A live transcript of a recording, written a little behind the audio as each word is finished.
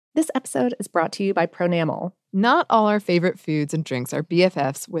This episode is brought to you by Pronamel. Not all our favorite foods and drinks are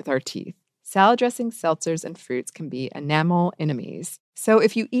BFFs with our teeth. Salad dressings, seltzers, and fruits can be enamel enemies. So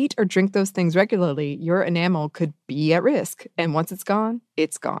if you eat or drink those things regularly, your enamel could be at risk. And once it's gone,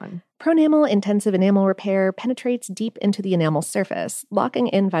 it's gone. Pronamel Intensive Enamel Repair penetrates deep into the enamel surface, locking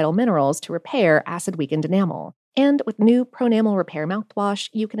in vital minerals to repair acid-weakened enamel. And with new Pronamel Repair mouthwash,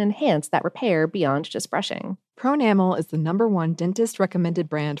 you can enhance that repair beyond just brushing. Pronamel is the #1 dentist-recommended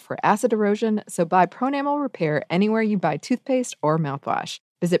brand for acid erosion, so buy Pronamel Repair anywhere you buy toothpaste or mouthwash.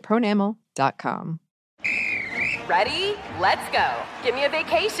 Visit pronamel.com. Ready? Let's go. Give me a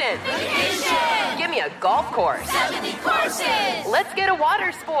vacation. Vacation! Give me a golf course. 70 courses! Let's get a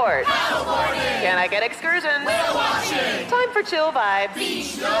water sport. Paddleboarding! Can I get excursions? Whale watching! Time for chill vibes.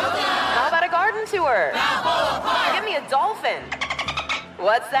 Beach yoga! How about a garden tour? Balboa Park! Give me a dolphin.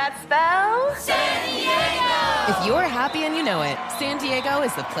 What's that spell? San Diego! If you're happy and you know it, San Diego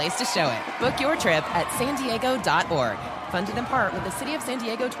is the place to show it. Book your trip at sandiego.org. Funded in part with the City of San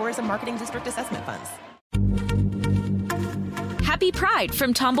Diego Tourism Marketing District Assessment Funds. Happy Pride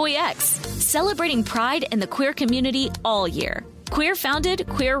from Tomboy X, celebrating pride and the queer community all year. Queer founded,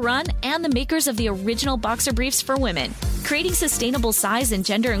 queer run, and the makers of the original boxer briefs for women, creating sustainable size and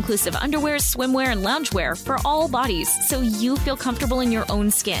gender inclusive underwear, swimwear, and loungewear for all bodies so you feel comfortable in your own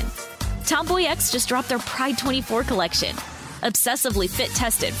skin. Tomboy X just dropped their Pride 24 collection. Obsessively fit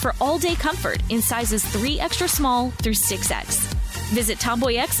tested for all day comfort in sizes 3 extra small through 6X. Visit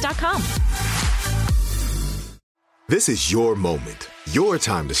tomboyx.com. This is your moment, your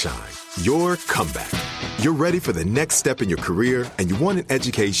time to shine, your comeback. You're ready for the next step in your career, and you want an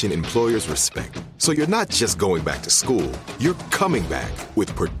education employers respect. So you're not just going back to school, you're coming back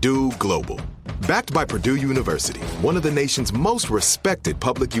with Purdue Global. Backed by Purdue University, one of the nation's most respected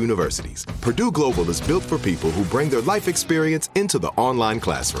public universities, Purdue Global is built for people who bring their life experience into the online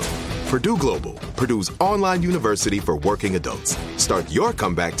classroom. Purdue Global, Purdue's online university for working adults. Start your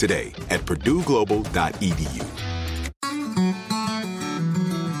comeback today at purdueglobal.edu.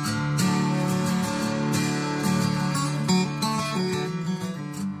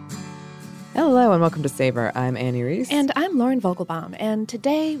 Hello and welcome to Savor. I'm Annie Reese. And I'm Lauren Vogelbaum, and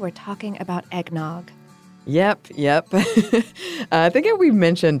today we're talking about eggnog. Yep. I think we've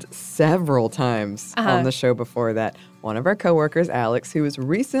mentioned several times on the show before that one of our coworkers, Alex, who was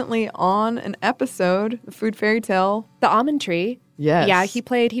recently on an episode, The Food Fairy Tale. The Almond Tree. Yes. Yeah, he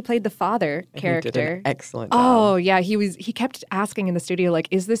played the father character. He did an excellent job. Oh, yeah, he kept asking in the studio, like,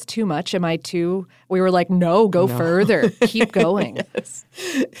 is this too much? Am I too? We were like, no, go further. Keep going. Yes.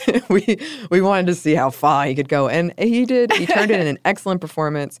 we wanted to see how far he could go. And he did. He turned in an excellent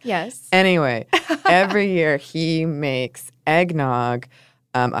performance. Yes. Anyway, every year he makes eggnog,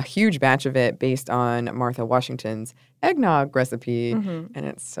 a huge batch of it based on Martha Washington's eggnog recipe, and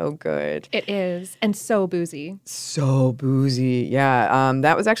it's so good. It is, and so boozy. So boozy, yeah.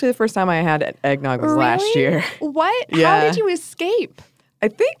 That was actually the first time I had eggnog was last year. What? Yeah. How did you escape? I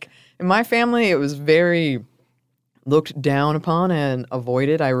think in my family it was very looked down upon and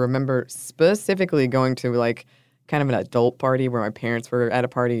avoided. I remember specifically going to like kind of an adult party where my parents were at a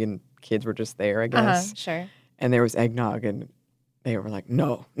party and kids were just there, I guess. Sure. And there was eggnog and they were like,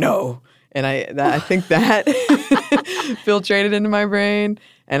 no. And I think that filtrated into my brain.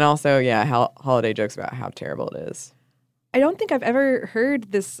 And also, yeah, holiday jokes about how terrible it is. I don't think I've ever heard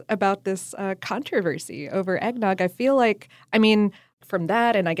about this controversy over eggnog. I feel like, from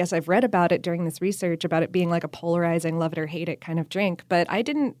that, and I guess I've read about it during this research about it being like a polarizing love it or hate it kind of drink, but I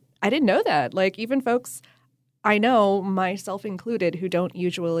didn't know that. Like even folks I know, myself included, who don't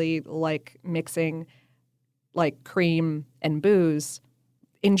usually like mixing like cream and booze,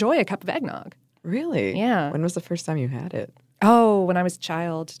 enjoy a cup of eggnog. Really? Yeah. When was the first time you had it? Oh, when I was a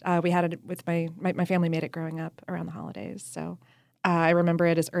child. We had it with my family made it growing up around the holidays. So I remember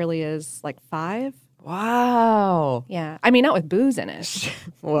it as early as like 5. Wow. Yeah. I mean, not with booze in it.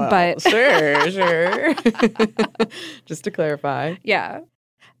 Well, but sure. Just to clarify. Yeah.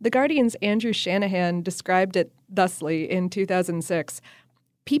 The Guardian's Andrew Shanahan described it thusly in 2006.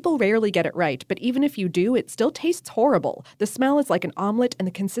 People rarely get it right, but even if you do, it still tastes horrible. The smell is like an omelet, and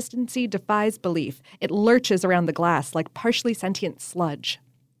the consistency defies belief. It lurches around the glass like partially sentient sludge.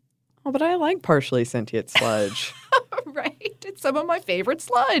 Oh, but I like partially sentient sludge. Right? It's some of my favorite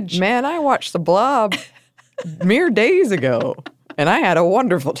sludge. Man, I watched The Blob mere days ago, and I had a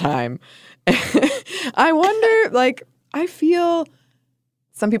wonderful time. I wonder, like, I feel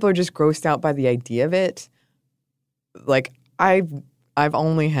some people are just grossed out by the idea of it. Like, I've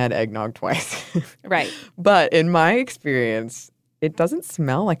only had eggnog twice. Right. But in my experience, it doesn't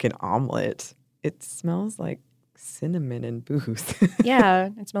smell like an omelet. It smells like cinnamon and booze. Yeah,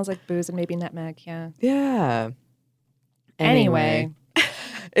 it smells like booze and maybe nutmeg. Yeah. Yeah. Anyway.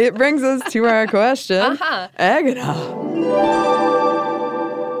 It brings us to our question. Eggnog.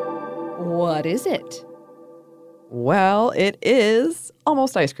 What is it? Well, it is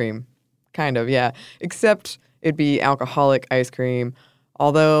almost ice cream. Kind of, yeah. Except it'd be alcoholic ice cream.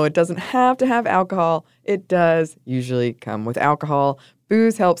 Although it doesn't have to have alcohol, it does usually come with alcohol.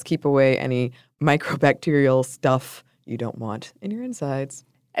 Booze helps keep away any microbacterial stuff you don't want in your insides.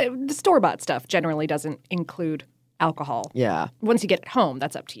 The store-bought stuff generally doesn't include alcohol. Yeah. Once you get it home,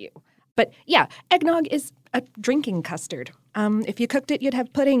 that's up to you. But yeah, eggnog is a drinking custard. If you cooked it, you'd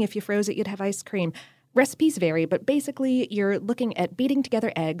have pudding. If you froze it, you'd have ice cream. Recipes vary, but basically you're looking at beating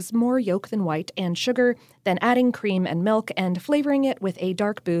together eggs, more yolk than white, and sugar, then adding cream and milk and flavoring it with a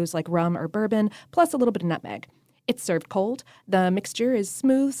dark booze like rum or bourbon, plus a little bit of nutmeg. It's served cold. The mixture is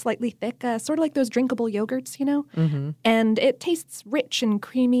smooth, slightly thick, sort of like those drinkable yogurts, you know? Mm-hmm. And it tastes rich and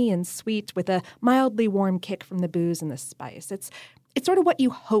creamy and sweet with a mildly warm kick from the booze and the spice. It's sort of what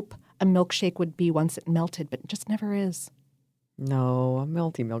you hope a milkshake would be once it melted, but it just never is. No, a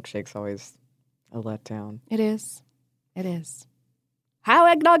melty milkshake's always a letdown. It is. It is. How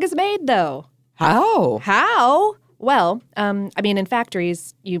eggnog is made, though? How? How? Well, in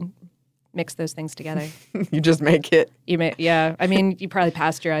factories, you mix those things together. You just make it. You probably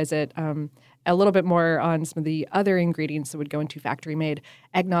pasteurize it. A little bit more on some of the other ingredients that would go into factory-made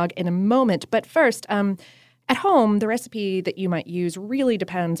eggnog in a moment. But first, at home, the recipe that you might use really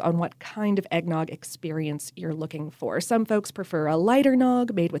depends on what kind of eggnog experience you're looking for. Some folks prefer a lighter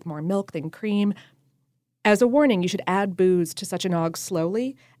nog made with more milk than cream. As a warning, you should add booze to such a nog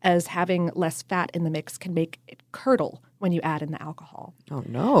slowly, as having less fat in the mix can make it curdle when you add in the alcohol. Oh,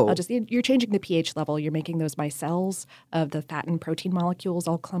 no. You're changing the pH level. You're making those micelles of the fat and protein molecules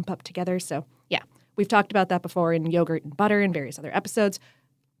all clump up together. So, yeah, we've talked about that before in yogurt and butter and various other episodes.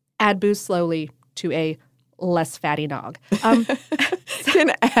 Add booze slowly to a less fatty nog.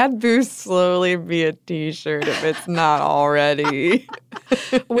 Can add booze slowly be a t-shirt if it's not already?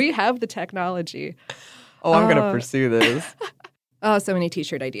 We have the technology. Oh, I'm going to pursue this. Oh, so many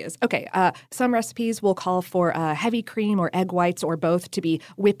t-shirt ideas. Okay, some recipes will call for heavy cream or egg whites or both to be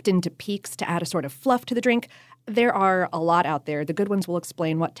whipped into peaks to add a sort of fluff to the drink. There are a lot out there. The good ones will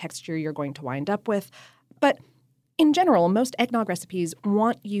explain what texture you're going to wind up with. But in general, most eggnog recipes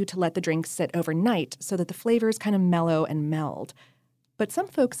want you to let the drink sit overnight so that the flavors kind of mellow and meld. But some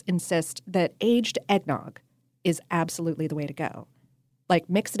folks insist that aged eggnog is absolutely the way to go. Like,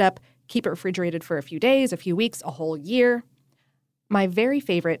 mix it up, keep it refrigerated for a few days, a few weeks, a whole year. My very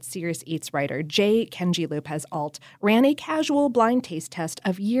favorite Serious Eats writer, J. Kenji Lopez Alt, ran a casual blind taste test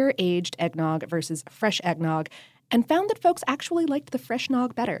of year-aged eggnog versus fresh eggnog and found that folks actually liked the fresh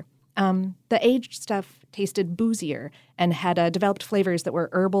nog better. The aged stuff tasted boozier and had developed flavors that were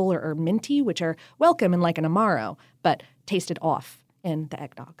herbal or minty, which are welcome in like an Amaro, but tasted off in the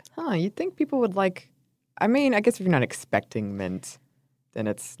eggnog. Huh, you'd think people would like... I guess if you're not expecting mint, then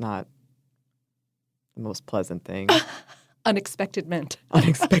it's not the most pleasant thing. Unexpected mint.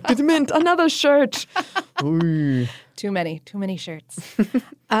 Unexpected mint. Another shirt. Ooh. Too many shirts.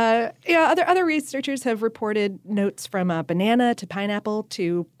 Other researchers have reported notes from banana to pineapple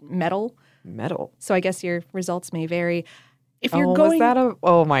to metal. Metal. So I guess your results may vary. If you're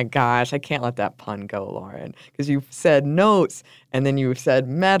oh my gosh, I can't let that pun go, Lauren, because you said notes and then you said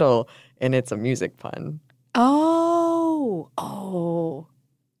metal, and it's a music pun. Oh.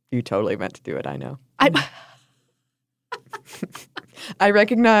 You totally meant to do it, I know. I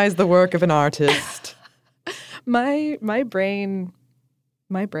recognize the work of an artist. My brain,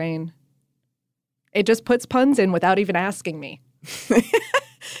 it just puts puns in without even asking me.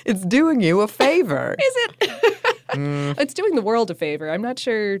 It's doing you a favor. Is it? It's doing the world a favor. I'm not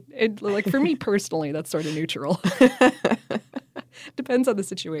sure. For me personally, that's sort of neutral. Depends on the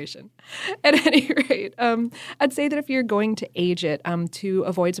situation. At any rate, I'd say that if you're going to age it, to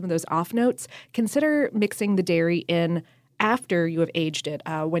avoid some of those off notes, consider mixing the dairy in after you have aged it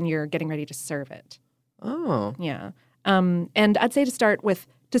when you're getting ready to serve it. Oh. Yeah. And I'd say to start with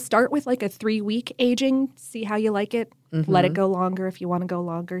like a 3-week aging, see how you like it. Mm-hmm. Let it go longer if you want to go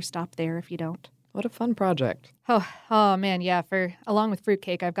longer. Stop there if you don't. What a fun project. Oh man, yeah. Along with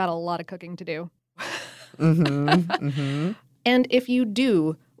fruitcake, I've got a lot of cooking to do. Mm-hmm. Mm-hmm. And if you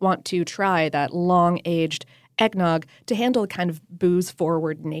do want to try that long-aged eggnog to handle the kind of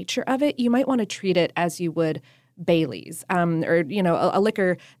booze-forward nature of it, you might want to treat it as you would Bailey's, or a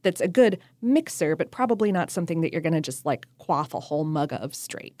liquor that's a good mixer, but probably not something that you're going to just like quaff a whole mug of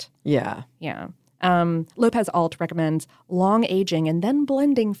straight. Yeah. Yeah. Lopez Alt recommends long aging and then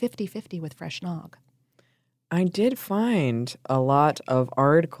blending 50-50 with fresh nog. I did find a lot of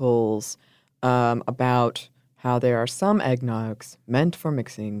articles about how there are some eggnogs meant for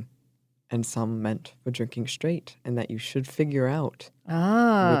mixing and some meant for drinking straight, and that you should figure out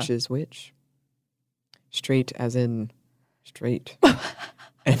which is which. Straight as in straight,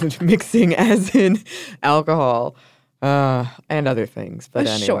 and mixing as in alcohol, and other things. But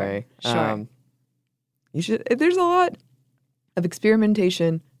anyway, Sure. You should. There's a lot of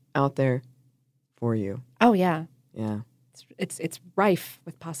experimentation out there for you. Oh, yeah. Yeah, It's rife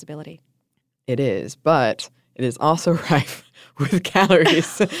with possibility. it is, but it is also rife with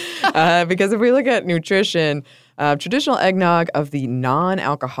calories. Because if we look at nutrition, traditional eggnog of the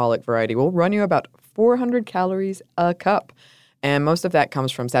non-alcoholic variety will run you about 400 calories a cup. And most of that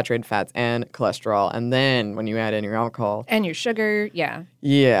comes from saturated fats and cholesterol. And then when you add in your alcohol. And your sugar, yeah.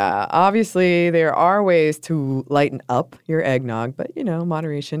 Yeah, obviously there are ways to lighten up your eggnog, but,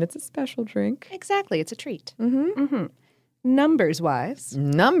 moderation, it's a special drink. Exactly. It's a treat. Mm-hmm. Numbers-wise.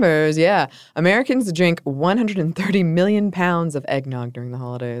 Numbers, yeah. Americans drink 130 million pounds of eggnog during the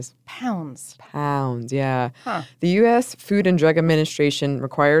holidays. Pounds. Pounds, yeah. Huh. The U.S. Food and Drug Administration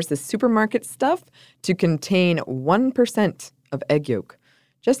requires the supermarket stuff to contain 1% of egg yolk.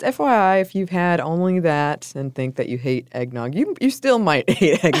 Just FYI, if you've had only that and think that you hate eggnog, you still might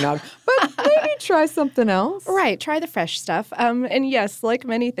hate eggnog, but maybe try something else. Right. Try the fresh stuff. And yes, like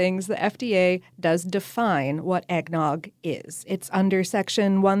many things, the FDA does define what eggnog is. It's under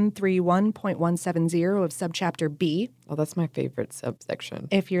Section 131.170 of Subchapter B, Oh, that's my favorite subsection.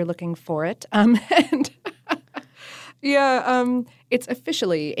 if you're looking for it. It's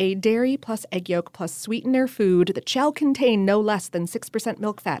officially a dairy plus egg yolk plus sweetener food that shall contain no less than 6%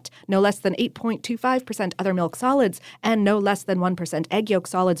 milk fat, no less than 8.25% other milk solids, and no less than 1% egg yolk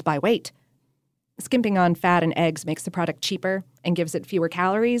solids by weight. Skimping on fat and eggs makes the product cheaper and gives it fewer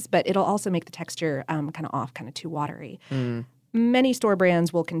calories, but it'll also make the texture kind of off, kind of too watery. Many store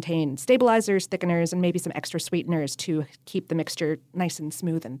brands will contain stabilizers, thickeners, and maybe some extra sweeteners to keep the mixture nice and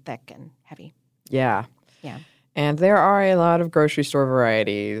smooth and thick and heavy. Yeah. Yeah. And there are a lot of grocery store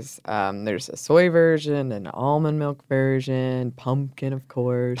varieties. There's a soy version, an almond milk version, pumpkin, of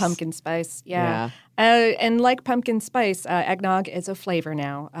course. Pumpkin spice, yeah. And like pumpkin spice, eggnog is a flavor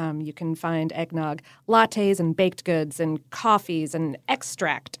now. You can find eggnog lattes and baked goods and coffees and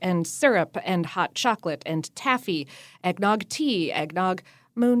extract and syrup and hot chocolate and taffy, eggnog tea, eggnog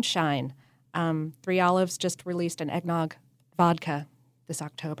moonshine. 3 Olives just released an eggnog vodka this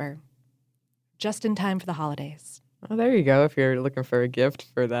October, just in time for the holidays. Oh, there you go. If you're looking for a gift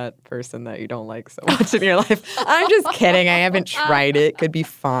for that person that you don't like so much in your life. I'm just kidding. I haven't tried it. Could be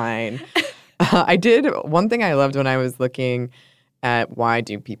fine. One thing I loved when I was looking at why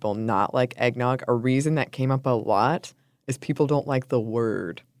do people not like eggnog, a reason that came up a lot is people don't like the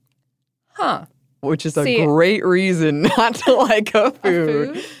word. Huh. Which is a great reason not to like a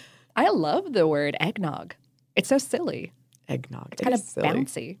food. I love the word eggnog. It's so silly. Eggnog. It's kind of silly.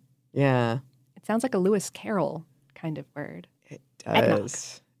 bouncy. Yeah. It sounds like a Lewis Carroll kind of word. It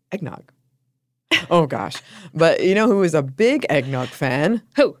does. Eggnog. Oh, gosh. But you know who is a big eggnog fan?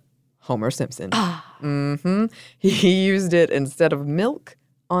 Who? Homer Simpson. He used it instead of milk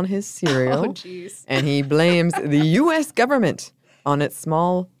on his cereal. Oh, jeez. And he blames the U.S. government on its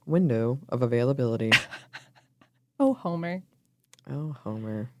small window of availability. Oh, Homer. Oh,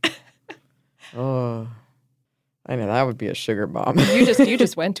 Homer. Oh. I know, that would be a sugar bomb. You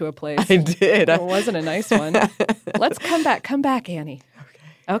just went to a place. I did. It wasn't a nice one. Let's come back. Come back, Annie.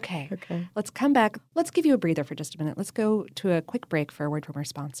 Okay. Let's come back. Let's give you a breather for just a minute. Let's go to a quick break for a word from our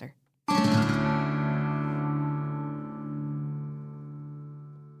sponsor.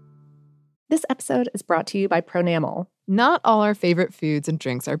 This episode is brought to you by Pronamel. Not all our favorite foods and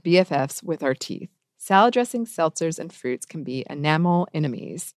drinks are BFFs with our teeth. Salad dressings, seltzers, and fruits can be enamel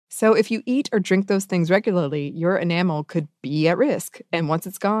enemies. So if you eat or drink those things regularly, your enamel could be at risk. And once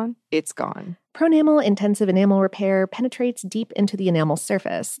it's gone, it's gone. Pronamel Intensive Enamel Repair penetrates deep into the enamel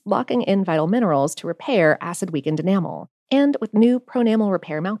surface, locking in vital minerals to repair acid-weakened enamel. And with new Pronamel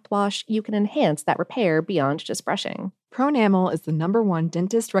Repair mouthwash, you can enhance that repair beyond just brushing. Pronamel is the #1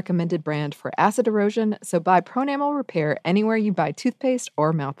 dentist-recommended brand for acid erosion, so buy Pronamel Repair anywhere you buy toothpaste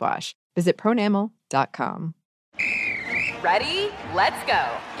or mouthwash. Visit pronamel.com. Ready? Let's go.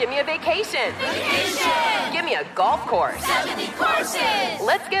 Give me a vacation. Vacation! Give me a golf course. 70 courses!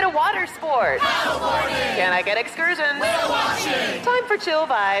 Let's get a water sport. Paddleboarding! Can I get excursions? Whale watching! Time for chill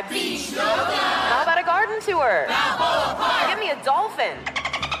vibes. Beach yoga! How about a garden tour? Balboa Park! Give me a dolphin.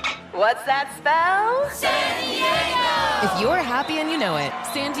 What's that spell? San Diego! If you're happy and you know it,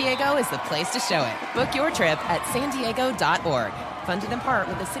 San Diego is the place to show it. Book your trip at sandiego.org. Funded in part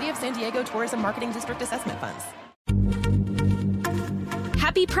with the City of San Diego Tourism Marketing District Assessment Funds.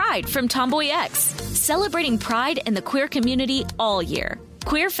 Happy Pride from Tomboy X, celebrating pride and the queer community all year.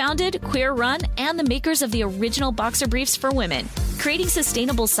 Queer founded, queer run, and the makers of the original boxer briefs for women, creating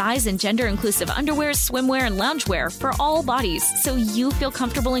sustainable size and gender inclusive underwear, swimwear, and loungewear for all bodies so you feel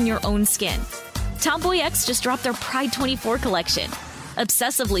comfortable in your own skin. Tomboy X just dropped their Pride 24 collection.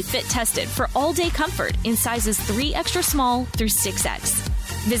 Obsessively fit tested for all day comfort in sizes 3 extra small through 6X.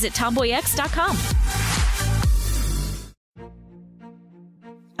 Visit tomboyx.com.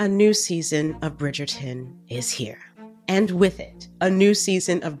 A new season of Bridgerton is here. And with it, a new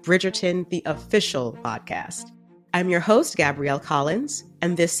season of Bridgerton, the official podcast. I'm your host, Gabrielle Collins,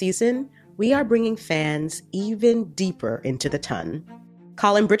 and this season, we are bringing fans even deeper into the ton.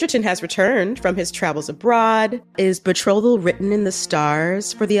 Colin Bridgerton has returned from his travels abroad. Is betrothal written in the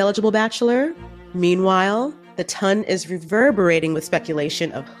stars for the eligible bachelor? Meanwhile, the ton is reverberating with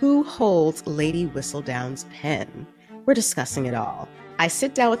speculation of who holds Lady Whistledown's pen. We're discussing it all. I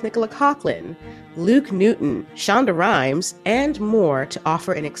sit down with Nicola Coughlan, Luke Newton, Shonda Rhimes, and more to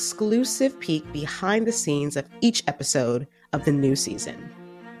offer an exclusive peek behind the scenes of each episode of the new season.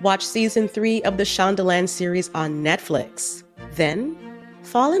 Watch season 3 of the Shondaland series on Netflix. Then,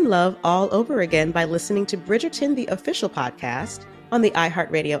 fall in love all over again by listening to Bridgerton, the official podcast, on the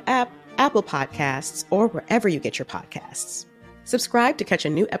iHeartRadio app, Apple Podcasts, or wherever you get your podcasts. Subscribe to catch a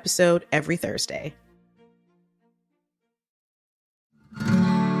new episode every Thursday.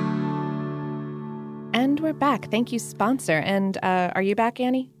 And we're back. Thank you, sponsor. And are you back,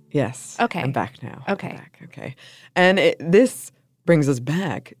 Annie? Yes. Okay. I'm back now. Okay. I'm back. Okay. And this brings us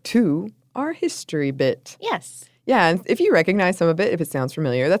back to our history bit. Yes. Yeah, and if you recognize some of it, if it sounds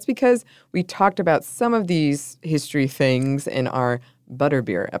familiar, that's because we talked about some of these history things in our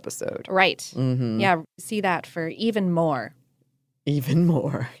Butterbeer episode. Right. Mm-hmm. Yeah, see that for even more. Even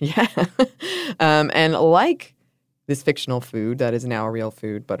more, yeah. And like this fictional food that is now a real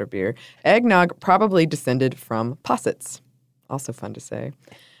food, butterbeer, eggnog probably descended from possets. Also fun to say.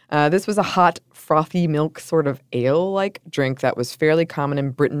 This was a hot, frothy milk sort of ale-like drink that was fairly common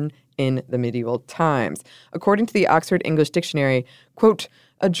in Britain in the medieval times. According to the Oxford English Dictionary, quote,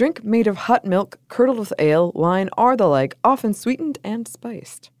 a drink made of hot milk, curdled with ale, wine, or the like, often sweetened and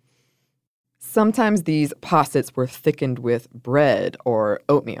spiced. Sometimes these possets were thickened with bread or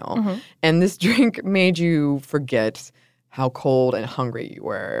oatmeal, and this drink made you forget how cold and hungry you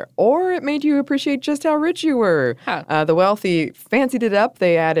were, or it made you appreciate just how rich you were. The wealthy fancied it up.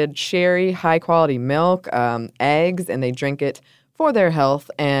 They added sherry, high-quality milk, eggs, and they drank it for their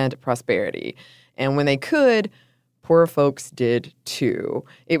health and prosperity. And when they could, poor folks did too.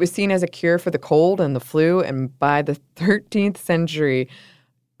 It was seen as a cure for the cold and the flu, and by the 13th century,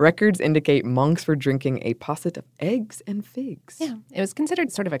 records indicate monks were drinking a posset of eggs and figs. Yeah, it was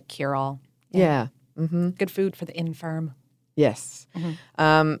considered sort of a cure-all. Yeah. Mm-hmm. Good food for the infirm. Yes.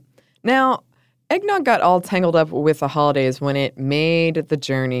 Now, eggnog got all tangled up with the holidays when it made the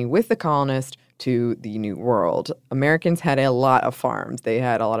journey with the colonists to the New World. Americans had a lot of farms. They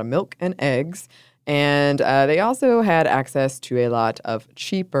had a lot of milk and eggs, and they also had access to a lot of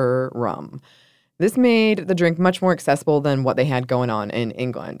cheaper rum. This made the drink much more accessible than what they had going on in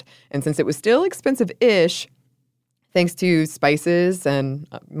England. And since it was still expensive-ish, thanks to spices and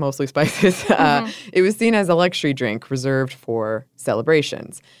mostly spices, it was seen as a luxury drink reserved for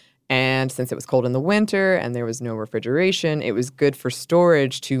celebrations. And since it was cold in the winter and there was no refrigeration, it was good for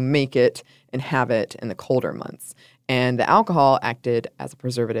storage to make it and have it in the colder months. And the alcohol acted as a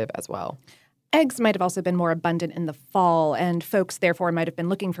preservative as well. Eggs might have also been more abundant in the fall, and folks therefore might have been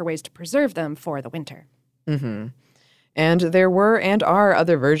looking for ways to preserve them for the winter. Mm-hmm. And there were and are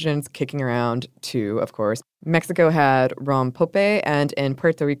other versions kicking around too, of course. Mexico had rum pope, and in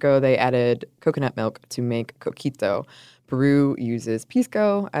Puerto Rico they added coconut milk to make coquito. Peru uses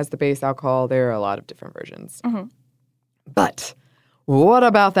pisco as the base alcohol. There are a lot of different versions. But what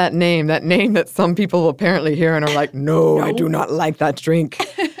about that name that some people apparently hear and are like, no, I do not like that drink.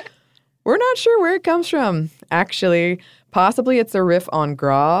 We're not sure where it comes from, actually. Possibly it's a riff on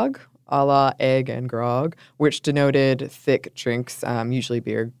grog, a la egg and grog, which denoted thick drinks, usually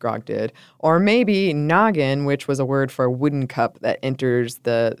beer, grog did. Or maybe noggin, which was a word for a wooden cup that enters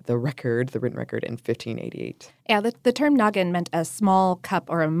the written record in 1588. Yeah, the term noggin meant a small cup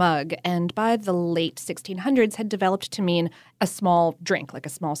or a mug, and by the late 1600s had developed to mean a small drink, like a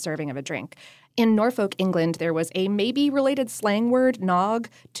small serving of a drink. In Norfolk, England, there was a maybe related slang word, nog,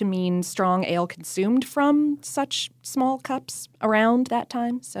 to mean strong ale consumed from such small cups around that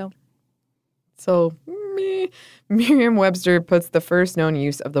time. So Merriam-Webster puts the first known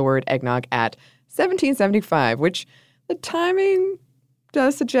use of the word eggnog at 1775, which the timing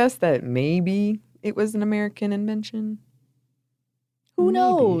does suggest that maybe it was an American invention. Who Maybe.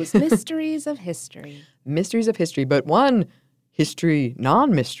 knows? Mysteries of history. Mysteries of history, but one history,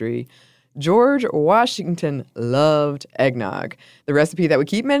 non-mystery. George Washington loved eggnog. The recipe that we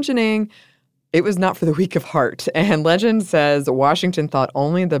keep mentioning, it was not for the weak of heart. And legend says Washington thought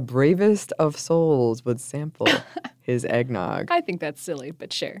only the bravest of souls would sample his eggnog. I think that's silly,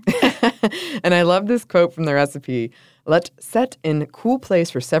 but sure. And I love this quote from the recipe. Let set in cool place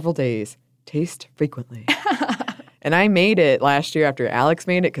for several days. Taste frequently. And I made it last year after Alex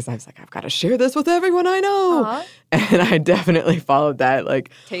made it because I was like, I've got to share this with everyone I know. Aww. And I definitely followed that. Like,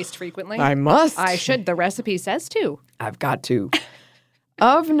 Taste frequently. I must. I should. The recipe says to. I've got to.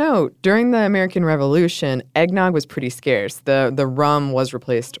 Of note, during the American Revolution, eggnog was pretty scarce. The rum was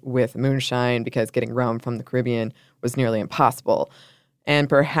replaced with moonshine because getting rum from the Caribbean was nearly impossible. And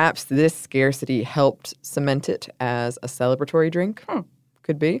perhaps this scarcity helped cement it as a celebratory drink.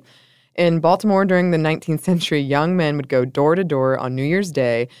 Could be. In Baltimore during the 19th century, young men would go door to door on New Year's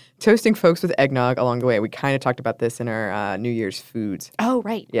Day, toasting folks with eggnog along the way. We kind of talked about this in our New Year's foods. Oh,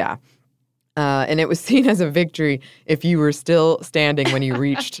 right. Yeah. And it was seen as a victory if you were still standing when you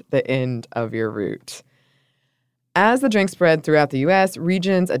reached the end of your route. As the drink spread throughout the U.S.,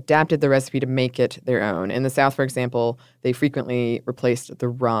 regions adapted the recipe to make it their own. In the South, for example, they frequently replaced the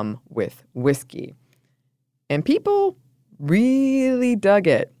rum with whiskey. And people really dug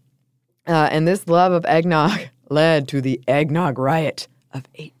it. And this love of eggnog led to the Eggnog Riot of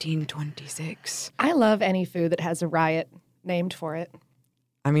 1826. I love any food that has a riot named for it.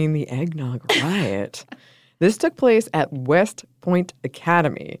 I mean, the Eggnog Riot. This took place at West Point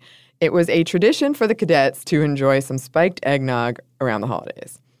Academy. It was a tradition for the cadets to enjoy some spiked eggnog around the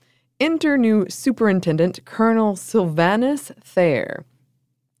holidays. Enter new Superintendent Colonel Sylvanus Thayer.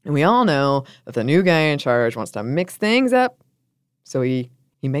 And we all know that the new guy in charge wants to mix things up, so he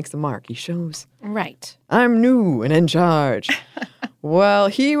makes a mark. He shows, right, I'm new and in charge. Well,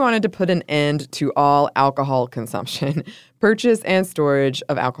 he wanted to put an end to all alcohol consumption, purchase and storage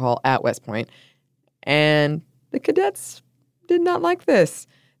of alcohol at West Point. And the cadets did not like this.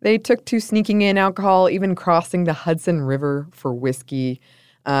 They took to sneaking in alcohol, even crossing the Hudson River for whiskey.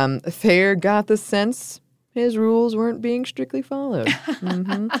 Thayer got the sense his rules weren't being strictly followed.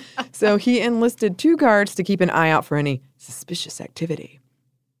 So he enlisted 2 guards to keep an eye out for any suspicious activity.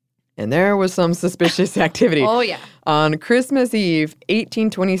 And there was some suspicious activity. Oh, yeah. On Christmas Eve,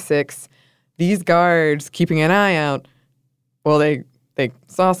 1826, these guards keeping an eye out, well, they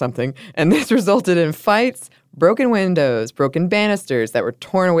saw something, and this resulted in fights, broken windows, broken banisters that were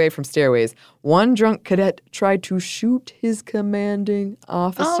torn away from stairways. One drunk cadet tried to shoot his commanding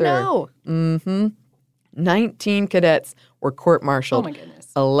officer. Oh, no. 19 cadets were court-martialed. Oh, my goodness.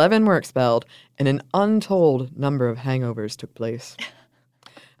 11 were expelled, and an untold number of hangovers took place.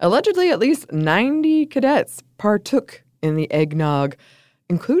 Allegedly, at least 90 cadets partook in the eggnog,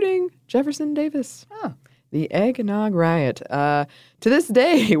 including Jefferson Davis. Oh. The Eggnog Riot. To this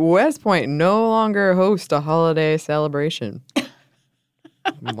day, West Point no longer hosts a holiday celebration.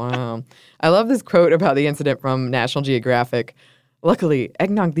 Wow. I love this quote about the incident from National Geographic. Luckily,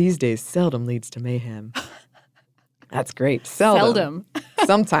 eggnog these days seldom leads to mayhem. That's great. Seldom.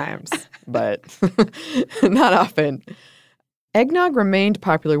 Sometimes, but not often. Eggnog remained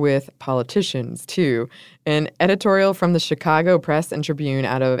popular with politicians, too. An editorial from the Chicago Press and Tribune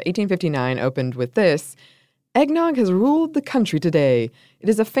out of 1859 opened with this: Eggnog has ruled the country today. It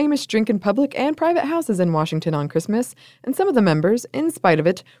is a famous drink in public and private houses in Washington on Christmas, and some of the members, in spite of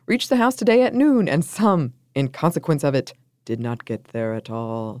it, reached the house today at noon, and some, in consequence of it, did not get there at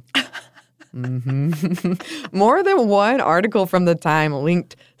all. More than one article from the time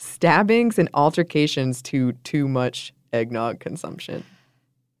linked stabbings and altercations to too much eggnog consumption.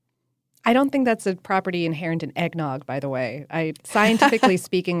 I don't think that's a property inherent in eggnog, by the way. Scientifically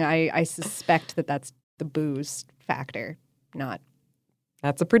speaking, I suspect that that's the booze factor, not.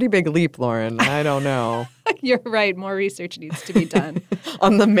 That's a pretty big leap, Lauren. I don't know. You're right. More research needs to be done.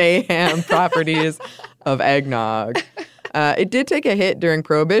 On the mayhem properties of eggnog. It did take a hit during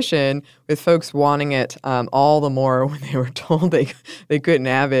Prohibition, with folks wanting it all the more when they were told they couldn't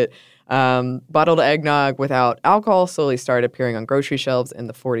have it. Bottled eggnog without alcohol slowly started appearing on grocery shelves in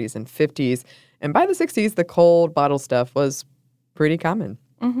the 40s and 50s. And by the 60s, the cold bottled stuff was pretty common.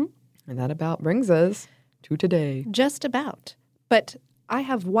 And that about brings us to today. Just about. But I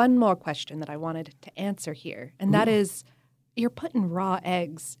have one more question that I wanted to answer here. And that is, you're putting raw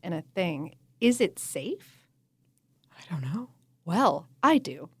eggs in a thing. Is it safe? I don't know. Well, I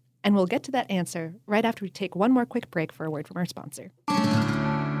do. And we'll get to that answer right after we take one more quick break for a word from our sponsor.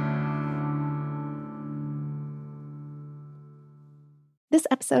 This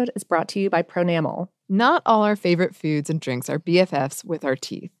episode is brought to you by Pronamel. Not all our favorite foods and drinks are BFFs with our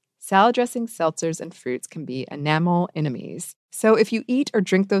teeth. Salad dressings, seltzers, and fruits can be enamel enemies. So if you eat or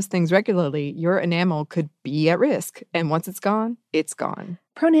drink those things regularly, your enamel could be at risk. And once it's gone, it's gone.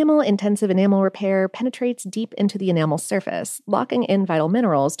 Pronamel Intensive Enamel Repair penetrates deep into the enamel surface, locking in vital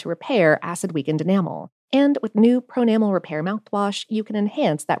minerals to repair acid-weakened enamel. And with new Pronamel Repair mouthwash, you can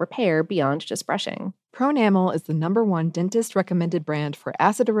enhance that repair beyond just brushing. Pronamel is the #1 dentist-recommended brand for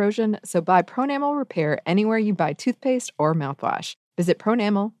acid erosion, so buy Pronamel Repair anywhere you buy toothpaste or mouthwash. Visit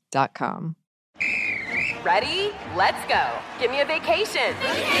pronamel.com. Ready? Let's go. Give me a vacation.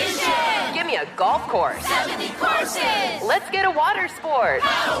 Vacation! Give me a golf course. 70 courses! Let's get a water sport.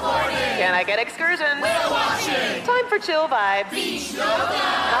 Paddleboarding! Can I get excursions? Whale watching! Time for chill vibes. Beach yoga!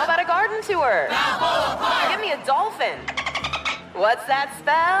 How about a garden tour? Balboa Park! Give me a dolphin. What's that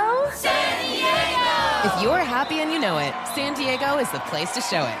spell? San Diego! If you're happy and you know it, San Diego is the place to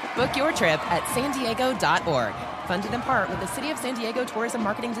show it. Book your trip at sandiego.org. Funded in part with the City of San Diego Tourism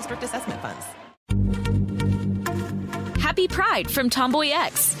Marketing District Assessment Funds. Happy Pride from Tomboy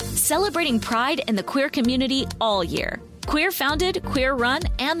X, celebrating pride and the queer community all year. Queer founded, queer run,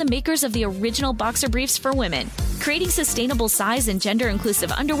 and the makers of the original boxer briefs for women, creating sustainable size and gender inclusive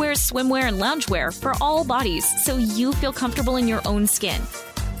underwear, swimwear, and loungewear for all bodies so you feel comfortable in your own skin.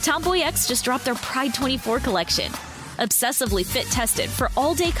 Tomboy X just dropped their Pride 24 collection. Obsessively fit tested for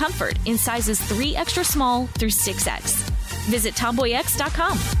all day comfort in sizes 3 extra small through 6X. Visit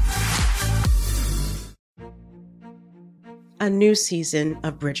tomboyx.com. A new season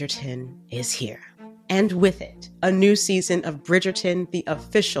of Bridgerton is here. And with it, a new season of Bridgerton, the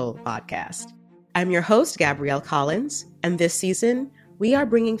official podcast. I'm your host, Gabrielle Collins, and this season, we are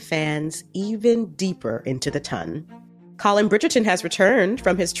bringing fans even deeper into the ton. Colin Bridgerton has returned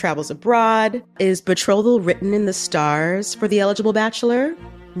from his travels abroad. Is betrothal written in the stars for the eligible bachelor?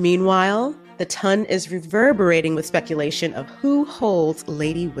 Meanwhile, the ton is reverberating with speculation of who holds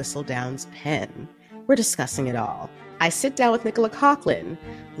Lady Whistledown's pen. We're discussing it all. I sit down with Nicola Coughlan,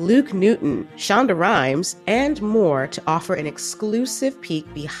 Luke Newton, Shonda Rhimes, and more to offer an exclusive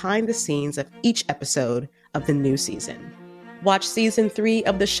peek behind the scenes of each episode of the new season. Watch season 3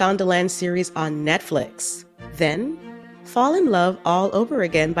 of the Shondaland series on Netflix. Then, fall in love all over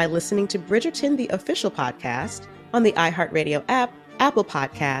again by listening to Bridgerton, the official podcast, on the iHeartRadio app, Apple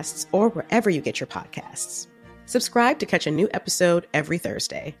Podcasts, or wherever you get your podcasts. Subscribe to catch a new episode every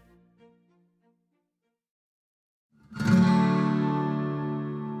Thursday.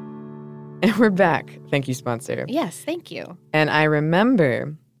 And we're back. Thank you, sponsor. Yes, thank you. And I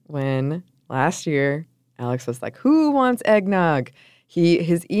remember when last year, Alex was like, who wants eggnog?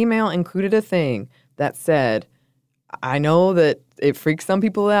 His email included a thing that said, I know that it freaks some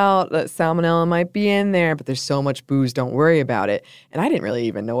people out that salmonella might be in there, but there's so much booze, don't worry about it. And I didn't really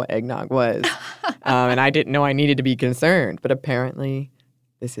even know what eggnog was. And I didn't know I needed to be concerned. But apparently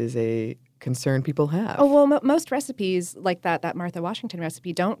this is a concern people have. Oh, well, most recipes like that Martha Washington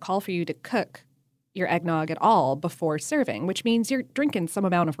recipe don't call for you to cook your eggnog at all before serving, which means you're drinking some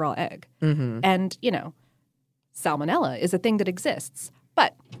amount of raw egg. Mm-hmm. And, salmonella is a thing that exists.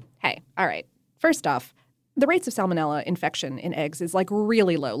 But, hey, all right. First off, the rates of salmonella infection in eggs is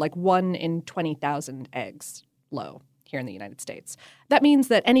really low, 1 in 20,000 eggs low here in the United States. That means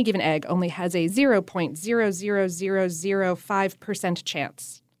that any given egg only has a 0.00005%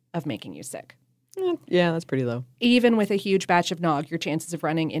 chance of making you sick. Yeah, that's pretty low. Even with a huge batch of nog, your chances of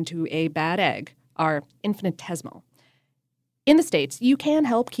running into a bad egg are infinitesimal. In the States, you can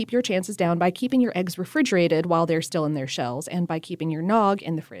help keep your chances down by keeping your eggs refrigerated while they're still in their shells and by keeping your nog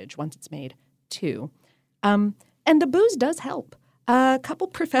in the fridge once it's made, too. And the booze does help. A couple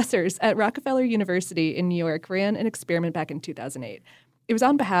professors at Rockefeller University in New York ran an experiment back in 2008. It was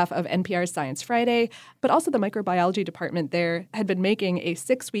on behalf of NPR's Science Friday, but also the microbiology department there had been making a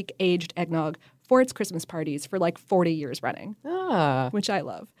 6-week aged eggnog for its Christmas parties for 40 years running, which I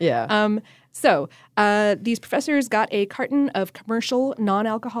love. Yeah. So these professors got a carton of commercial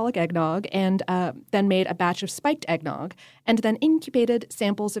non-alcoholic eggnog and then made a batch of spiked eggnog and then incubated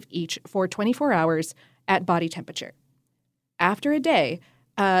samples of each for 24 hours at body temperature. After a day,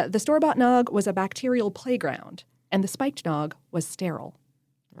 the store-bought nog was a bacterial playground, and the spiked nog was sterile.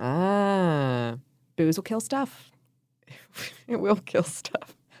 Booze will kill stuff. It will kill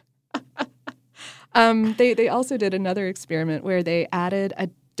stuff. They also did another experiment where they added a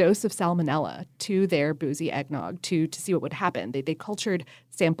dose of salmonella to their boozy eggnog to see what would happen. They cultured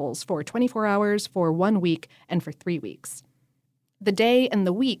samples for 24 hours, for 1 week, and for 3 weeks. The day and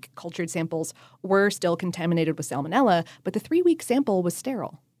the week cultured samples were still contaminated with salmonella, but the 3-week sample was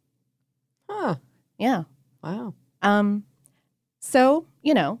sterile. Huh. Yeah. Wow. So,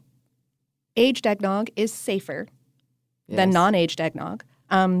 aged eggnog is safer than Yes. non-aged eggnog.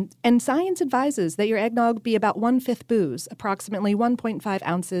 And science advises that your eggnog be about 1/5 booze, approximately 1.5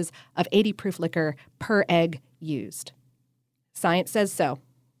 ounces of 80 proof liquor per egg used. Science says so.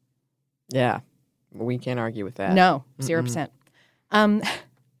 Yeah. We can't argue with that. No, 0%.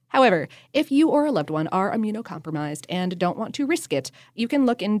 However, if you or a loved one are immunocompromised and don't want to risk it, you can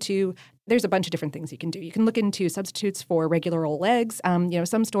look into, there's a bunch of different things you can do. You can look into substitutes for regular old eggs.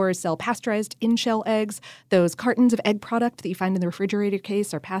 Some stores sell pasteurized in-shell eggs. Those cartons of egg product that you find in the refrigerator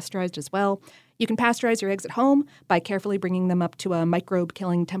case are pasteurized as well. You can pasteurize your eggs at home by carefully bringing them up to a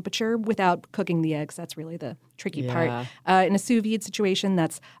microbe-killing temperature without cooking the eggs. That's really the tricky part. In a sous vide situation,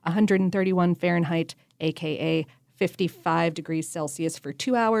 that's 131 Fahrenheit, a.k.a. 55 degrees Celsius for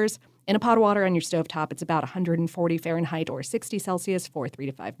 2 hours. In a pot of water on your stovetop, it's about 140 Fahrenheit or 60 Celsius for 3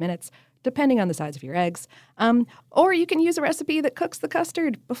 to 5 minutes, depending on the size of your eggs. Or you can use a recipe that cooks the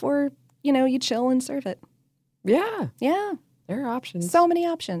custard before, you chill and serve it. Yeah. Yeah. There are options. So many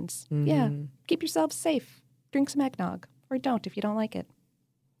options. Yeah. Keep yourselves safe. Drink some eggnog. Or don't if you don't like it.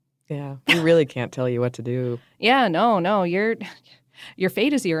 Yeah. We really can't tell you what to do. Yeah, no. Your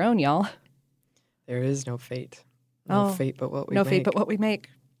fate is your own, y'all. There is no fate. No fate but what we make. No fate but what we make.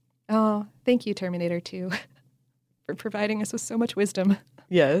 Oh, thank you, Terminator 2, for providing us with so much wisdom.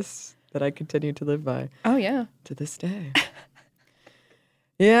 Yes, that I continue to live by. Oh, yeah. To this day.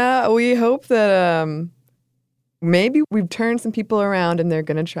 Yeah, we hope that maybe we've turned some people around and they're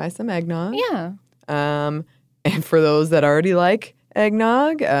going to try some eggnog. Yeah. And for those that already like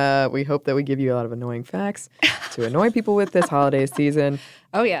eggnog, we hope that we give you a lot of annoying facts to annoy people with this holiday season.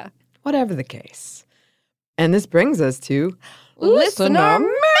 Oh, yeah. Whatever the case. And this brings us to Listener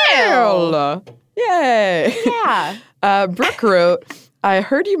Mail. Yay. Yeah. Brooke wrote, I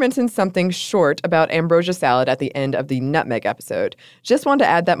heard you mention something short about ambrosia salad at the end of the nutmeg episode. Just wanted to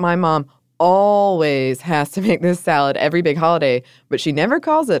add that my mom always has to make this salad every big holiday, but she never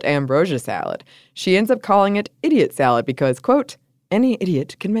calls it ambrosia salad. She ends up calling it idiot salad because, quote, any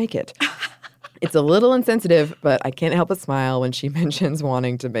idiot can make it. It's a little insensitive, but I can't help but smile when she mentions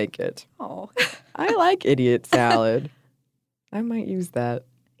wanting to make it. Oh. I like idiot salad. I might use that.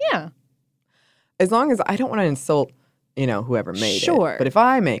 Yeah. As long as I don't want to insult, whoever made it. Sure. But if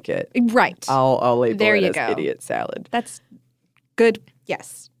I make it, Right. I'll label There it you as go. idiot salad. That's good.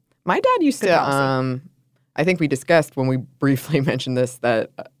 Yes. My dad used Good to, policy. I think we discussed when we briefly mentioned this,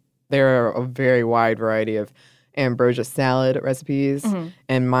 that there are a very wide variety of ambrosia salad recipes. Mm-hmm.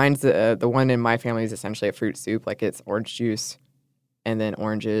 And mine's, the one in my family is essentially a fruit soup. Like it's orange juice and then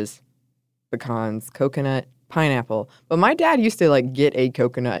oranges, pecans, coconut, pineapple. But my dad used to get a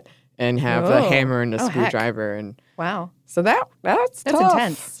coconut and have a Oh. hammer and a Oh, heck. screwdriver. And Wow. so that's tough.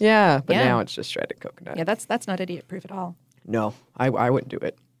 intense. Yeah. But Yeah. now it's just shredded coconut. Yeah, that's not idiot proof at all. No, I wouldn't do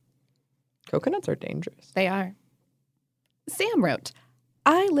it. Coconuts are dangerous. They are. Sam wrote,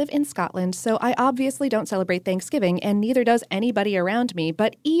 I live in Scotland, so I obviously don't celebrate Thanksgiving, and neither does anybody around me,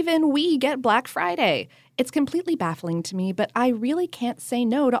 but even we get Black Friday. It's completely baffling to me, but I really can't say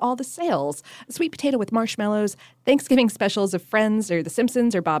no to all the sales. Sweet potato with marshmallows, Thanksgiving specials of Friends or The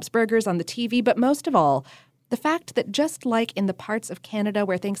Simpsons or Bob's Burgers on the TV, but most of all, the fact that just like in the parts of Canada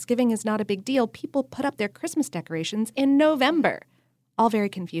where Thanksgiving is not a big deal, people put up their Christmas decorations in November. All very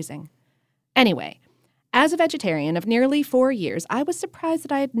confusing. Anyway, as a vegetarian of nearly 4 years, I was surprised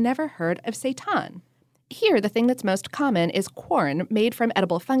that I had never heard of seitan. Here, the thing that's most common is corn made from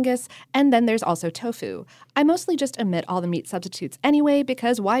edible fungus, and then there's also tofu. I mostly just omit all the meat substitutes anyway,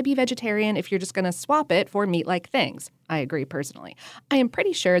 because why be vegetarian if you're just going to swap it for meat-like things? I agree personally. I am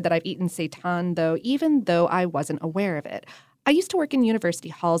pretty sure that I've eaten seitan, though, even though I wasn't aware of it. I used to work in university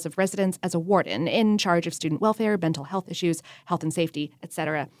halls of residence as a warden in charge of student welfare, mental health issues, health and safety,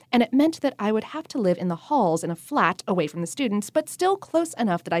 etc. And it meant that I would have to live in the halls in a flat away from the students, but still close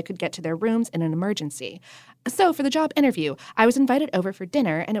enough that I could get to their rooms in an emergency. So for the job interview, I was invited over for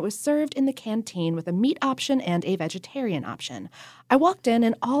dinner, and it was served in the canteen with a meat option and a vegetarian option. I walked in,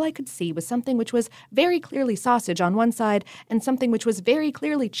 and all I could see was something which was very clearly sausage on one side and something which was very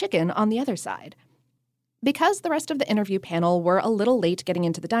clearly chicken on the other side. Because the rest of the interview panel were a little late getting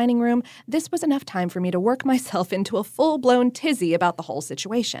into the dining room, this was enough time for me to work myself into a full-blown tizzy about the whole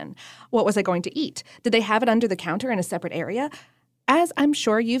situation. What was I going to eat? Did they have it under the counter in a separate area? As I'm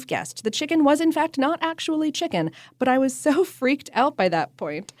sure you've guessed, the chicken was in fact not actually chicken, but I was so freaked out by that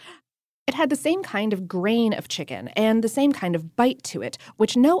point. It had the same kind of grain of chicken and the same kind of bite to it,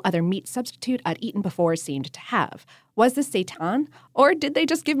 which no other meat substitute I'd eaten before seemed to have. Was this seitan? Or did they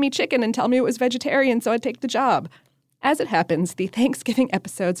just give me chicken and tell me it was vegetarian so I'd take the job? As it happens, the Thanksgiving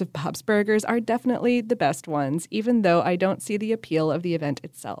episodes of Bob's Burgers are definitely the best ones, even though I don't see the appeal of the event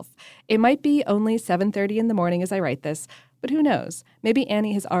itself. It might be only 7:30 in the morning as I write this, but who knows? Maybe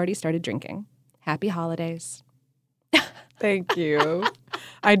Annie has already started drinking. Happy holidays. Thank you.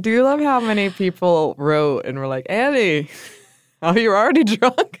 I do love how many people wrote and were like, Annie, oh, you're already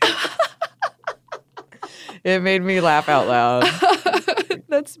drunk? It made me laugh out loud.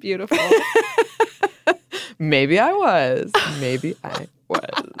 That's beautiful. Maybe I was.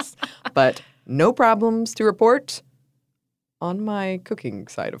 But no problems to report on my cooking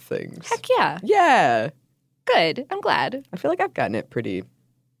side of things. Heck yeah. Yeah. Good. I'm glad. I feel like I've gotten it pretty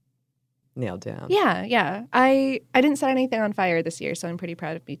nailed down. Yeah. I didn't set anything on fire this year, so I'm pretty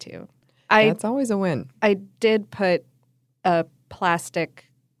proud of me too. That's always a win. I did put a plastic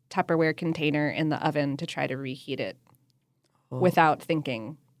Tupperware container in the oven to try to reheat it without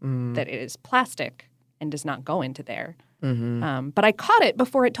thinking that it is plastic and does not go into there. Mm-hmm. But I caught it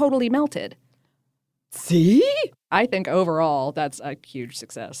before it totally melted. See? I think overall that's a huge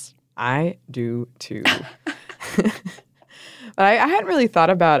success. I do too. I hadn't really thought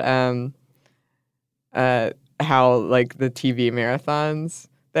about how like the TV marathons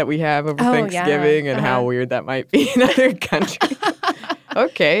that we have over Thanksgiving and how weird that might be in other countries.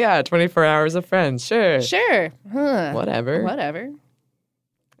 Okay, yeah, 24 hours of Friends, sure. Huh. Whatever.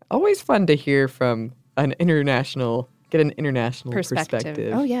 Always fun to hear from get an international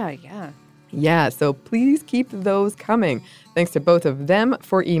perspective. Oh, yeah. Yeah, so please keep those coming. Thanks to both of them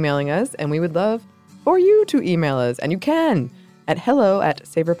for emailing us, and we would love for you to email us, and you can at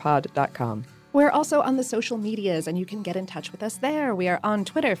hello@savorpod.com. We're also on the social medias, and you can get in touch with us there. We are on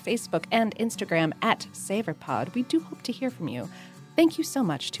Twitter, Facebook, and Instagram at SavorPod. We do hope to hear from you. Thank you so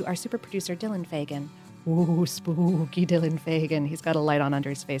much to our super producer, Dylan Fagan. Ooh, spooky Dylan Fagan. He's got a light on under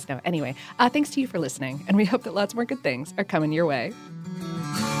his face now. Anyway, thanks to you for listening, and we hope that lots more good things are coming your way.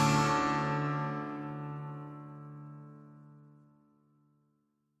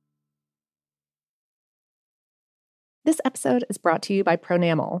 This episode is brought to you by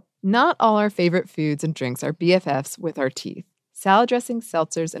Pronamel. Not all our favorite foods and drinks are BFFs with our teeth. Salad dressings,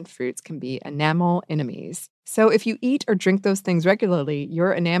 seltzers, and fruits can be enamel enemies. So if you eat or drink those things regularly,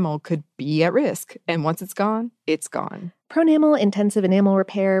 your enamel could be at risk. And once it's gone, it's gone. Pronamel Intensive Enamel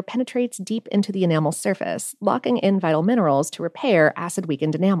Repair penetrates deep into the enamel surface, locking in vital minerals to repair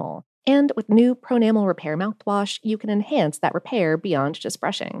acid-weakened enamel. And with new Pronamel Repair mouthwash, you can enhance that repair beyond just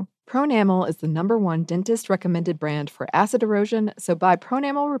brushing. Pronamel is the #1 dentist-recommended brand for acid erosion, so buy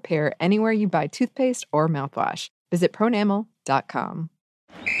Pronamel Repair anywhere you buy toothpaste or mouthwash. Visit pronamel.com.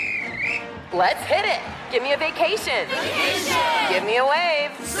 Let's hit it. Give me a vacation. Give me a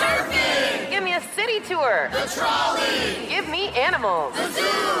wave. Surfing. Give me a city tour. The trolley. Give me animals. The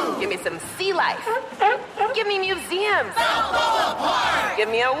zoo. Give me some sea life. Give me museums. Balboa Park. Give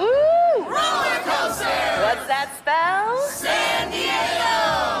me a woo. Roller coaster. What's that spell? San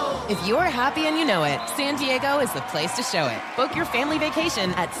Diego. If you're happy and you know it, San Diego is the place to show it. Book your family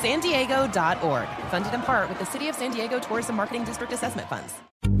vacation at sandiego.org. Funded in part with the City of San Diego Tourism Marketing District Assessment Funds.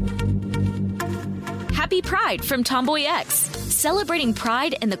 Happy Pride from Tomboy X, celebrating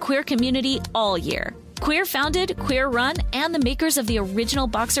pride and the queer community all year. Queer founded, queer run, and the makers of the original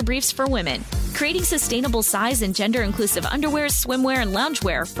boxer briefs for women, creating sustainable size and gender inclusive underwear, swimwear, and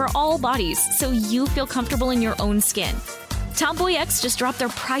loungewear for all bodies so you feel comfortable in your own skin. Tomboy X just dropped their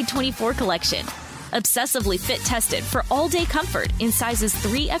Pride 24 collection. Obsessively fit tested for all day comfort in sizes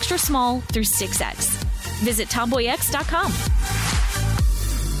 3 extra small through 6X. Visit tomboyx.com.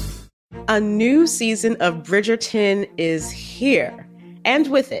 A new season of Bridgerton is here. And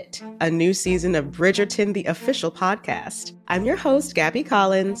with it, a new season of Bridgerton, the official podcast. I'm your host, Gabby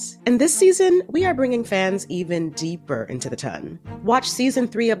Collins, and this season, we are bringing fans even deeper into the ton. Watch season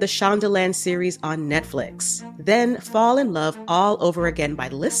 3 of the Shondaland series on Netflix. Then fall in love all over again by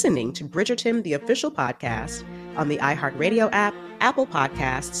listening to Bridgerton, the official podcast, on the iHeartRadio app, Apple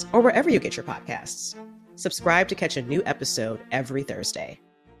Podcasts, or wherever you get your podcasts. Subscribe to catch a new episode every Thursday.